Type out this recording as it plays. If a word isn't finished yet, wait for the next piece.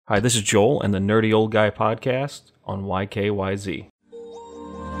Hi, this is Joel and the Nerdy Old Guy podcast on YKYZ.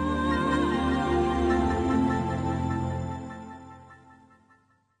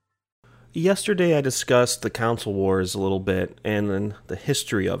 Yesterday I discussed the console wars a little bit and then the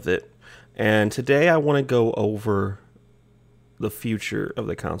history of it, and today I want to go over the future of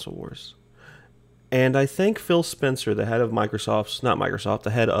the console wars. And I think Phil Spencer, the head of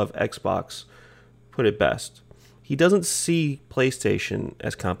the head of Xbox, put it best. He doesn't see PlayStation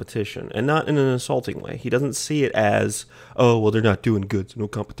as competition, and not in an insulting way. He doesn't see it as, oh, well, they're not doing good, so no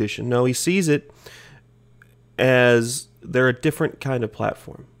competition. No, he sees it as they're a different kind of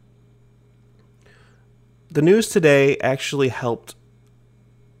platform. The news today actually helped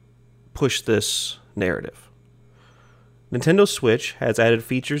push this narrative. Nintendo Switch has added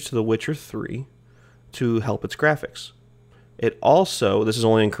features to The Witcher 3 to help its graphics. It also, this is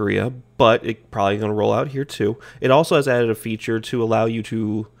only in Korea, but it's probably going to roll out here too. It also has added a feature to allow you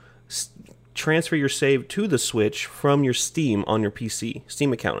to transfer your save to the Switch from your Steam on your PC,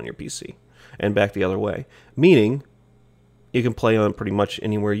 Steam account on your PC, and back the other way. Meaning, you can play on pretty much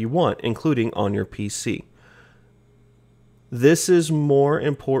anywhere you want, including on your PC. This is more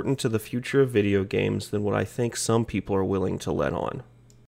important to the future of video games than what I think some people are willing to let on.